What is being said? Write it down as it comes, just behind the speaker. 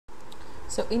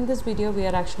So in this video we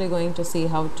are actually going to see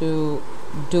how to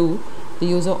do the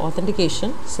user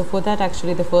authentication. So for that,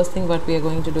 actually the first thing what we are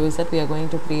going to do is that we are going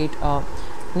to create a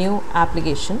new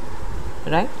application,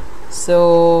 right?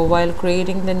 So while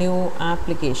creating the new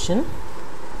application,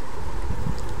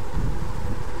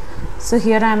 so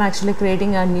here I am actually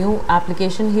creating a new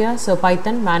application here. So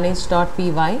Python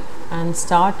manage.py and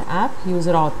start app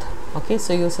UserAuth. Okay,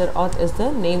 so UserAuth is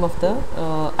the name of the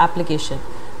application.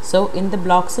 So in the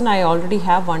Blogsin I already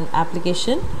have one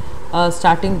application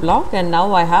starting block, and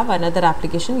now I have another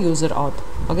application UserAuth.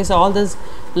 Okay, so all this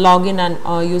login and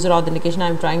user authentication I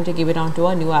am trying to give it onto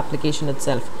a new application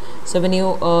itself. So when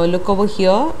you look over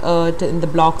here in the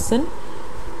Blogsin,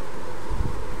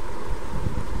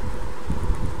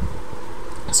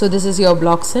 so this is your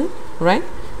Blogsin, right?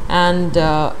 And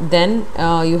then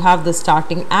you have the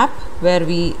starting app where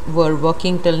we were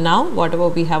working till now, whatever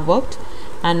we have worked,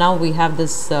 and now we have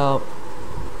this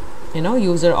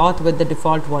UserAuth with the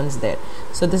default ones there.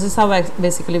 So this is how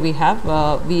basically we have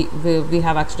we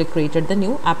have actually created the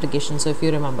new application. So if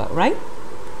you remember, right?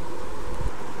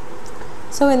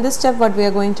 So in this step what we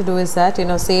are going to do is that,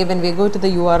 say when we go to the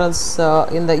URLs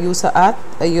in the UserAuth,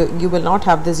 you will not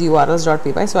have this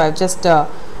urls.py. So I've just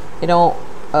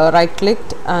right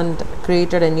clicked and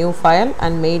created a new file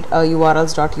and made a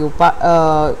urls.py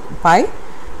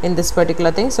in this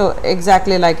particular thing. So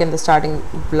exactly like in the starting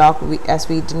block, as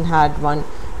we didn't had one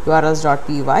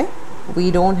urls.py,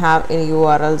 we don't have any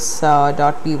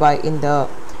urls.py in the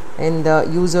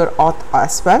UserAuth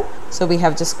as well. So we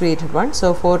have just created one.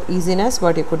 So for easiness,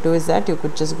 what you could do is that you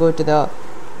could just go to the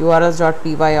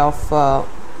urls.py of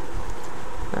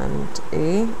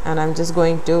and I'm just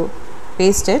going to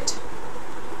paste it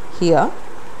here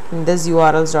in this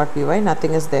urls.py.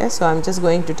 Nothing is there, so I'm just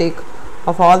going to take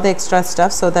off all the extra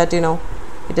stuff so that it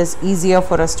is easier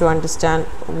for us to understand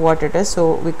what it is.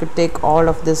 So we could take all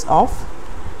of this off,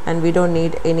 and we don't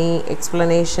need any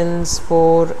explanations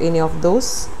for any of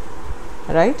those,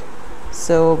 right?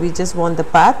 So we just want the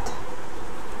path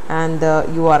and the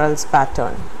URLs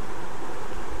pattern,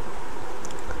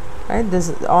 right? This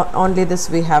is only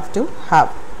this we have to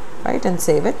have, right? And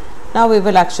save it. Now we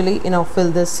will actually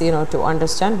fill this to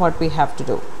understand what we have to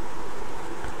do.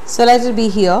 So let it be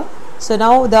here. So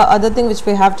now the other thing which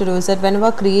we have to do is that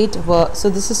whenever create so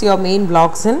this is your main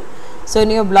Blogsin. So in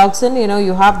your Blogsin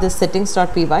you have this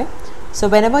settings.py. So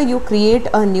whenever you create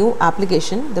a new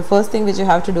application, the first thing which you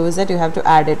have to do is that you have to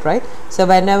add it, right? So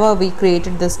whenever we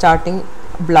created the starting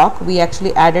block, we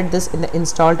actually added this in the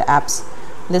installed apps.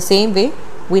 In the same way,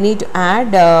 we need to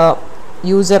add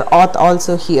UserAuth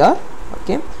also here.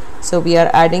 Okay, so we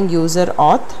are adding user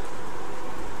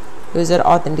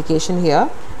authentication here,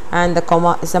 and the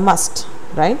comma is a must,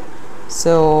 right?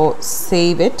 So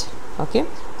save it. Okay,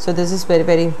 so this is very,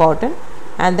 very important.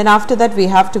 And then after that we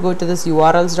have to go to this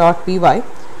urls.py.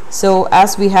 so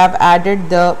as we have added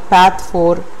the path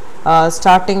for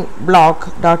starting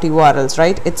block.urls,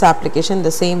 right, its application,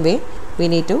 the same way we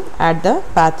need to add the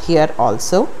path here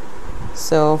also.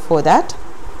 So for that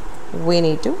we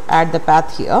need to add the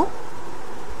path here.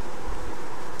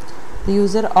 The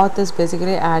UserAuth is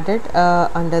basically added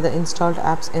under the installed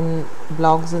apps in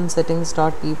Blogsin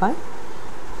settings.py,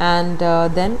 and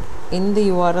then in the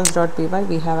urls.py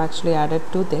we have actually added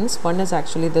two things. One is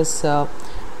actually this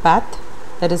path,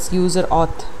 that is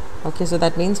UserAuth. Okay, so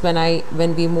that means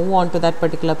when we move on to that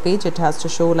particular page, it has to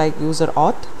show like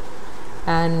UserAuth,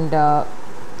 and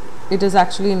it is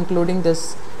actually including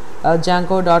this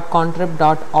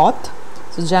Django.contrib.auth.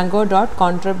 So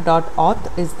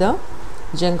Django.contrib.auth is the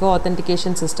Django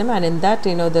authentication system, and in that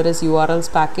there is URLs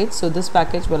package. So this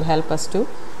package will help us to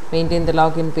maintain the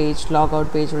login page,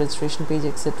 logout page, registration page,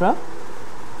 etc.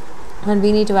 And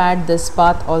we need to add this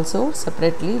path also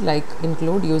separately, like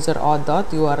include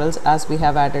userauth.urls, as we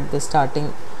have added the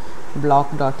starting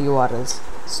block.urls.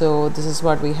 So this is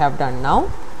what we have done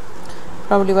now.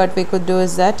 Probably what we could do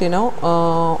is that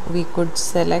we could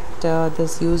select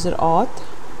this UserAuth,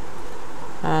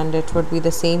 and it would be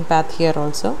the same path here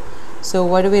also. So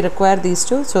why do we require these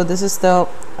two? So this is the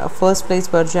first place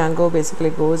where Django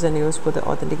basically goes and used for the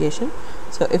authentication.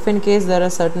 So if in case there are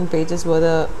certain pages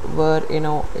where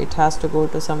it has to go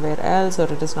to somewhere else,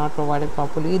 or it is not provided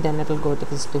properly, then it will go to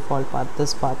this default path,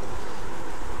 this path.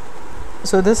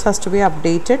 So this has to be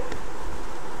updated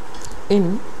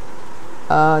in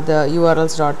the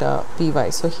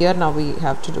urls.py. So here now we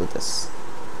have to do this.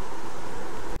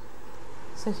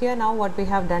 So here now what we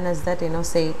have done is that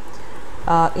say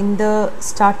in the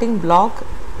starting block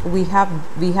we had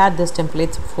this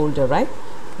templates folder, right?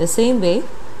 The same way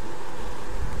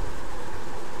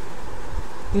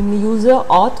in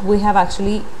UserAuth we have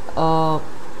actually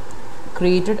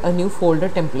created a new folder,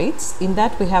 templates. In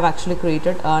that we have actually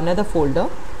created another folder,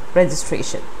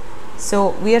 registration. So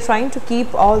we are trying to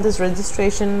keep all this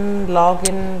registration,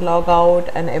 login,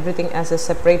 logout and everything as a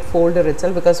separate folder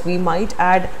itself, because we might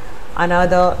add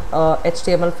another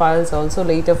HTML files also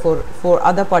later for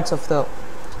other parts of the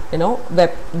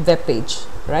web page,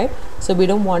 right? So we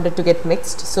don't want it to get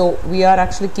mixed, so we are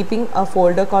actually keeping a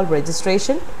folder called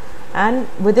registration, and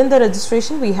within the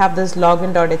registration we have this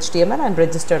login.html and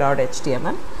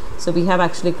register.html. So we have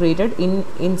actually created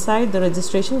inside the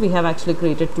registration we have actually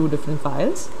created two different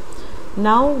files.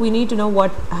 Now we need to know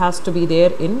what has to be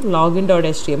there in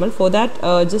login.html. For that,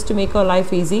 just to make our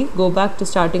life easy, go back to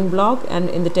starting blog, and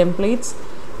in the templates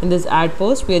in this add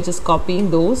post we are just copying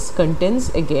those contents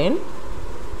again,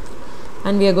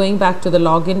 and we are going back to the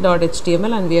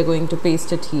login.html and we are going to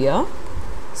paste it here.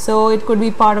 So it could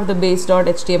be part of the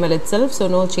base.html itself, so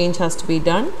no change has to be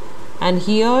done. And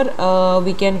here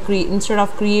we can create, instead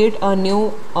of create a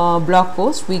new blog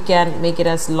post, we can make it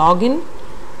as login,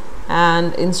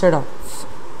 and instead of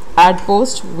add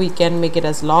post we can make it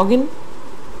as login,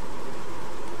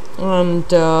 and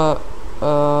the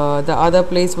other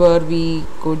place where we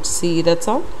could see, that's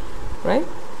all, right?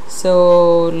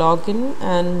 So login,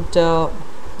 and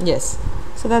yes,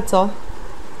 so that's all.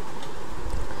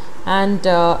 And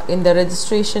in the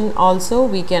registration also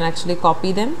we can actually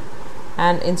copy them,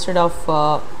 and instead of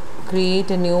create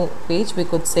a new page we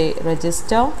could say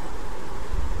register,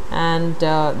 and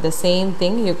the same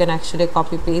thing you can actually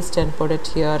copy paste and put it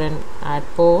here and add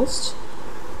post.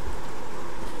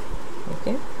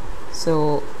 Okay,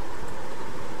 so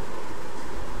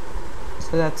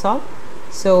that's all.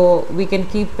 So we can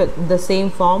keep the same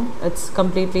form, it's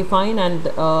completely fine, and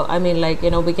I mean, like,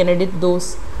 we can edit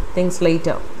those things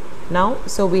later. Now,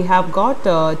 so we have got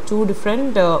two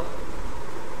different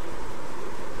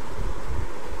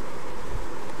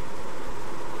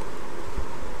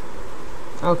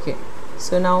okay,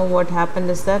 so now what happened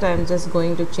is that I'm just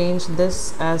going to change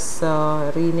this as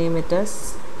rename it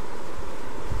as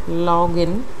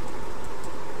login.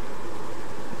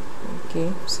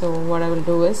 Okay, so what I will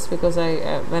do is, because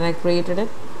I when I created it,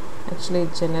 actually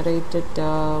generated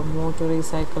more to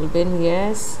recycle bin,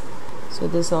 yes. So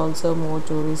this also more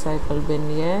to recycle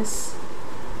bin, yes,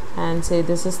 and say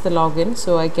this is the login,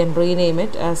 so I can rename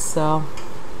it as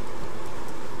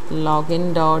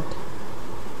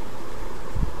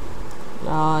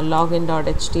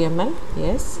login.html,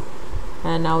 yes.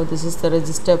 And now this is the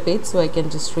register page, so I can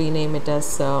just rename it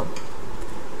as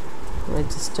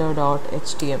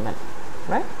register.html,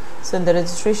 right? So in the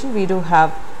registration we do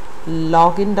have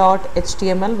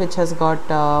login.html, which has got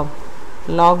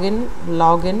login,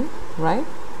 right?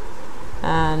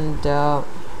 And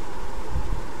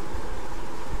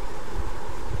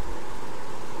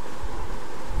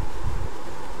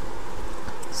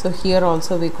so here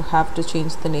also we could have to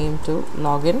change the name to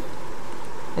login.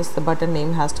 Yes, the button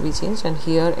name has to be changed, and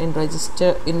here in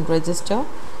register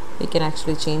we can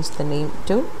actually change the name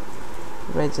to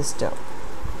register,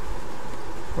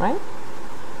 right?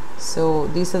 So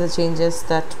these are the changes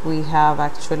that we have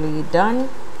actually done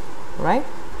right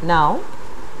now.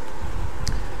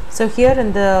 So here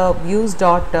in the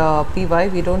views.py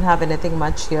we don't have anything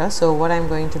much here, so what I'm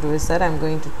going to do is that I'm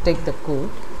going to take the code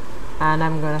and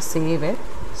I'm going to save it.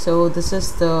 So this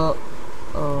is the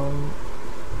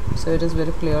so it is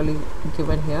very clearly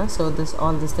given here. So this,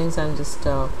 all these things I'm just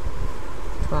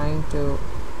trying to,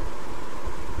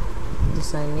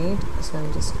 this I need, so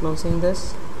I'm just closing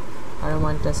this. I don't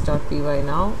want test.py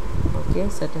now. Okay,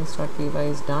 settings.py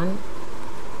is done,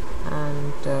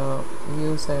 and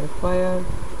views I require.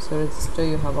 So register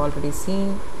you have already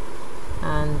seen,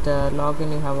 and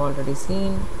login you have already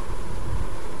seen,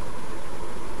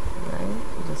 right?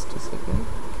 Just a second.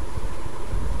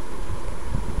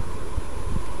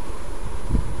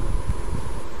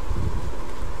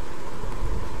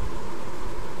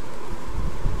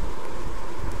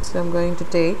 So I'm going to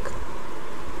take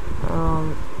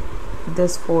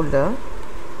this folder,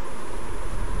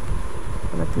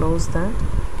 I'm going to close that,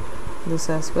 this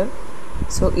as well.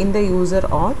 So in the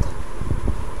UserAuth,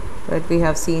 right, we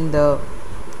have seen the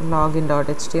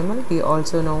login.html, we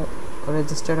also know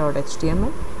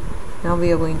register.html. Now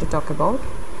we are going to talk about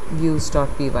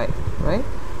views.py, right?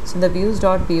 So the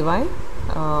views.py,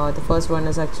 the first one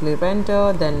is actually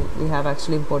render, then we have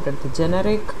actually imported the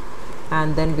generic,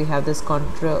 and then we have this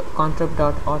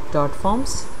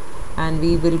contrib.auth.forms, and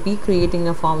we will be creating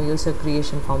a form, user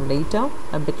creation form later,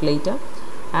 a bit later.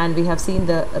 And we have seen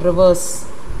the reverse,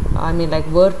 I mean, like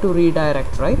where to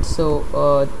redirect, right? So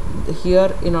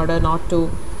here, in order not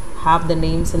to have the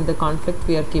names in the conflict,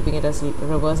 we are keeping it as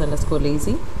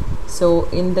reverse_lazy. So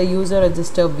in the user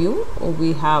register view,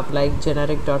 we have like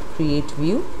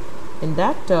generic.createView. In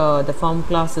that, the form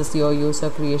class is your user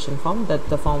creation form. That's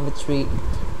the form which we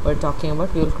were talking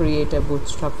about. We will create a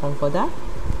bootstrap form for that.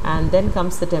 And then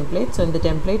comes the template. So in the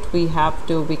template, we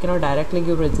cannot directly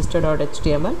give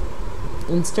register.html.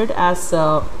 Instead, as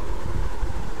the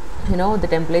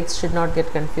templates should not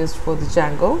get confused for the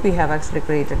Django, we have actually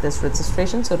created this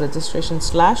registration. So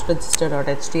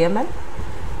registration/register.html.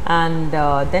 And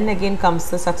then again comes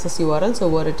the success URL. So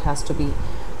where it has to be,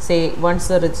 say once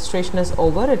the registration is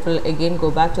over, it will again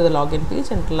go back to the login page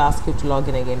and it will ask you to log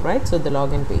in again, right? So the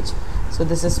login page. So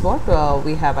this is what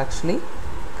we have actually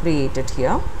created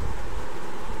here.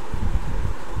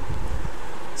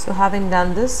 So having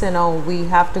done this, we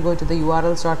have to go to the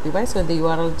urls.py. So in the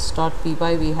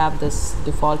urls.py, we have this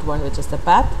default one, which is the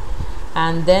path.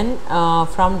 And then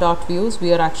from .views,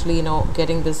 we are actually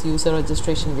getting this user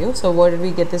registration view. So where did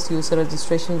we get this user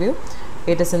registration view?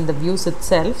 It is in the views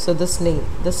itself. So this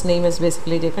name is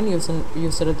basically taken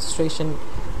user registration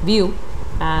view.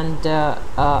 And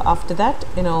after that,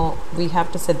 we have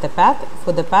to set the path.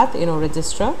 For the path,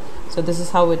 register. So this is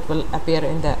how it will appear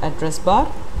in the address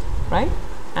bar, right?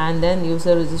 And then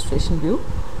user registration view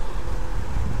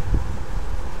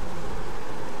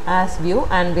as view,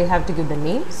 and we have to give the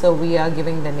name. So we are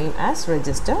giving the name as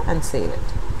register and save it.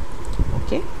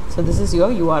 Okay, so this is your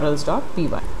urls.py.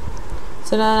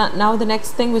 So now the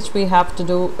next thing which we have to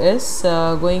do is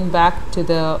going back to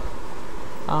the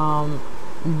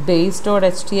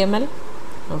base.html.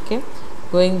 okay,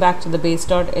 going back to the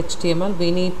base.html,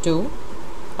 we need to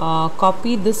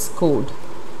copy this code,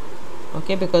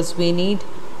 okay, because we need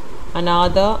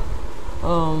another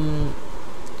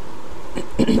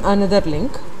another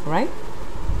link, right?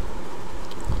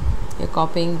 You're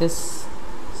copying this,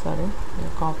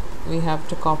 we have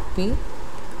to copy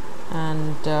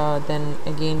and then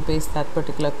again paste that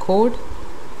particular code.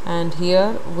 And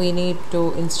here we need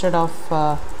to, instead of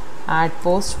add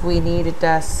post, we need it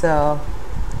as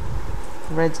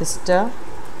register,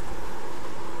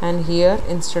 and here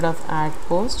instead of add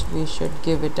post, we should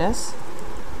give it as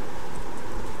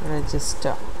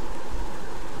register.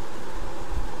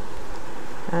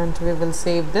 And we will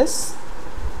save this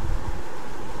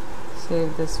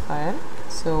file.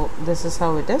 So this is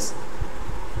how it is.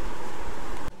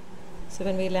 So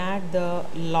when we'll add the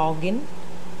login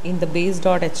in the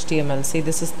base.html, see,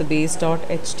 this is the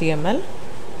base.html.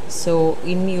 so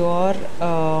in your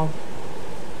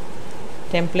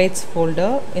templates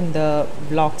folder in the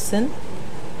Blogsin,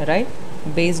 right,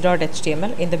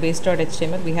 base.html, in the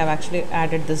base.html we have actually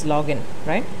added this login,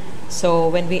 right? So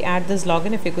when we add this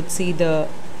login, if you could see the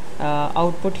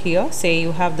output here, say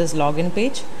you have this login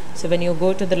page. So when you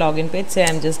go to the login page, say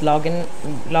I'm just logging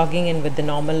in with the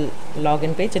normal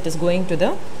login page, it is going to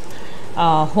the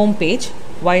home page.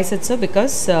 Why is it so?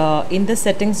 Because in the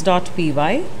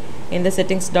settings.py,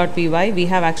 we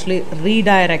have actually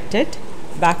redirected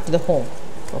back to the home.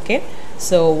 Okay,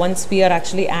 so once we are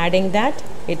actually adding that,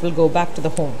 it will go back to the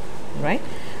home, right?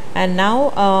 And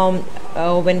now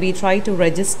when we try to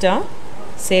register,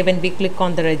 say when we click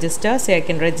on the register, say I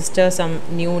can register some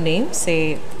new name,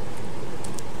 say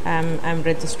I'm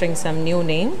registering some new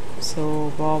name,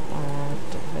 so Bob,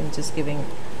 I'm just giving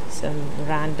some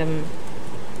random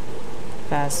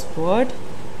password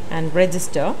and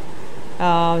register.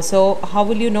 So how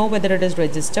will you know whether it is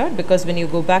registered? Because when you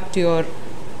go back to your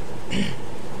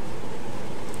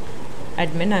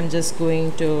admin, I'm just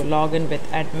going to log in with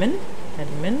admin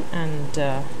and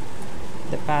the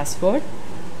password.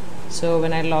 So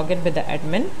when I log in with the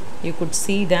admin, you could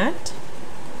see that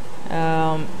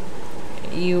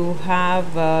you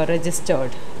have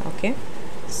registered. Okay,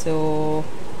 so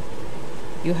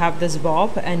you have this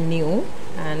Bob and new,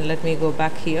 and let me go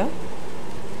back here.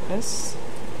 Yes.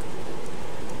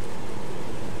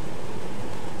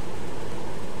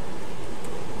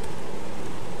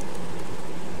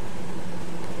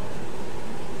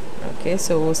 Okay,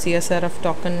 so CSRF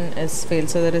token is failed,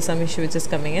 so there is some issue which is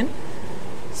coming in.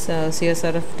 So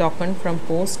CSRF token from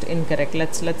post incorrect.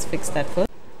 Let's fix that first.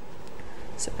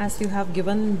 So as you have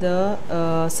given the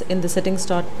in the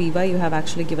settings.py, you have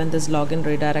actually given this login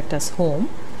redirect as home.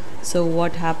 So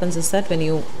what happens is that when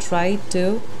you try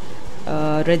to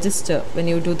register, when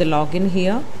you do the login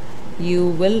here, you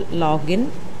will log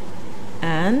in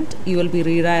and you will be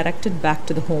redirected back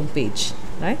to the home page,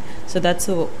 right? So that's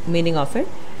the meaning of it.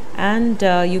 And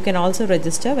you can also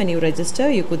register. When you register,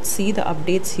 you could see the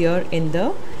updates here in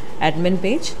the admin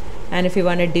page, and if you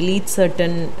want to delete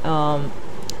certain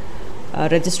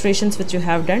registrations which you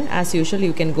have done, as usual,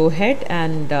 you can go ahead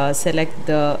and select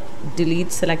the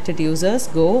delete selected users,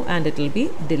 go, and it will be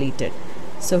deleted.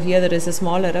 So here there is a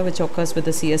small error which occurs with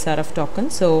the CSRF token.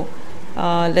 So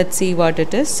let's see what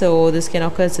it is. So this can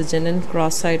occur as a genuine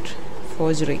cross-site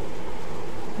forgery.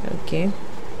 Okay.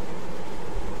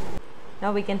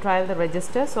 Now we can trial the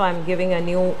register. So I'm giving a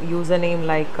new username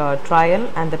like trial,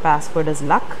 and the password is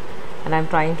luck, and I'm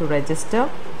trying to register.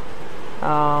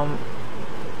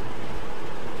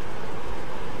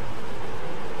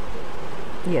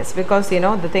 Yes, because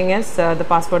the thing is the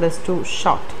password is too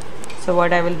short. So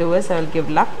what I will do is I will give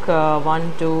luck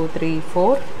 1 2 3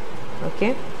 4.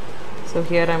 Okay, so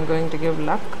here I'm going to give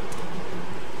luck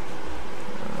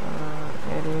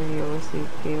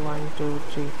LUCK 1 2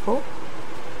 3 4,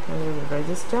 and we will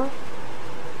register.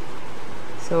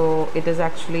 So it is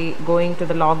actually going to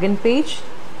the login page,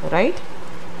 right?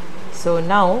 So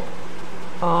now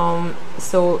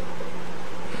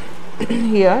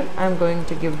here I'm going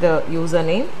to give the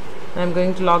username. I'm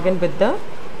going to log in with the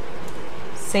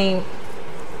same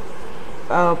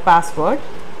password.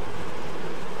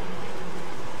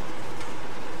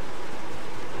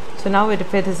 So now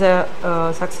if it is a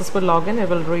successful login, it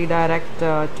will redirect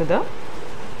to the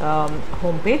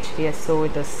home page. Yes, so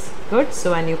it is good.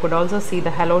 So, and you could also see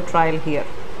the hello trial here,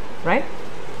 right?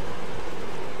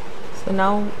 So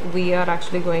now we are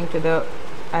actually going to the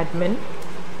admin.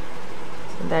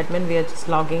 So the admin, we are just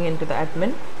logging into the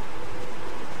admin,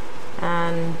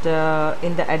 and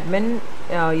in the admin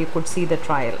you could see the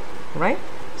trial, right?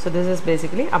 So this is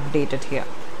basically updated here.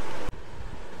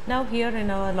 Now here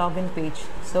in our login page,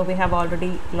 so we have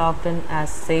already logged in as,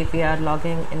 say we are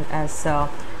logging in as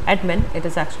admin, it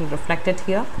is actually reflected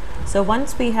here. So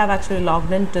once we have actually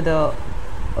logged into the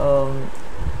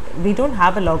we don't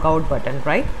have a logout button,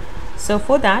 right? So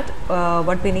for that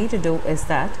what we need to do is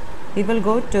that we will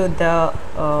go to the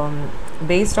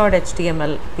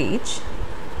base.html page.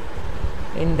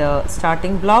 In the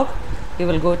starting blog, we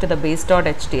will go to the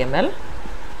base.html,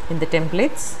 in the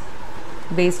templates,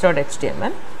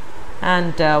 base.html,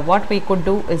 and what we could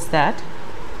do is that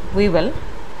we will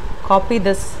copy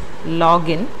this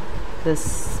login,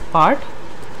 this part,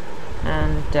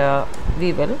 and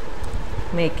we will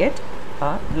make it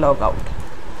a logout.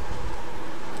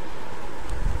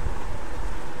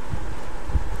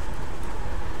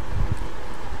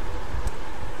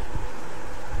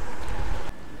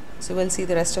 So we'll see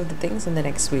the rest of the things in the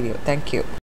next video. Thank you.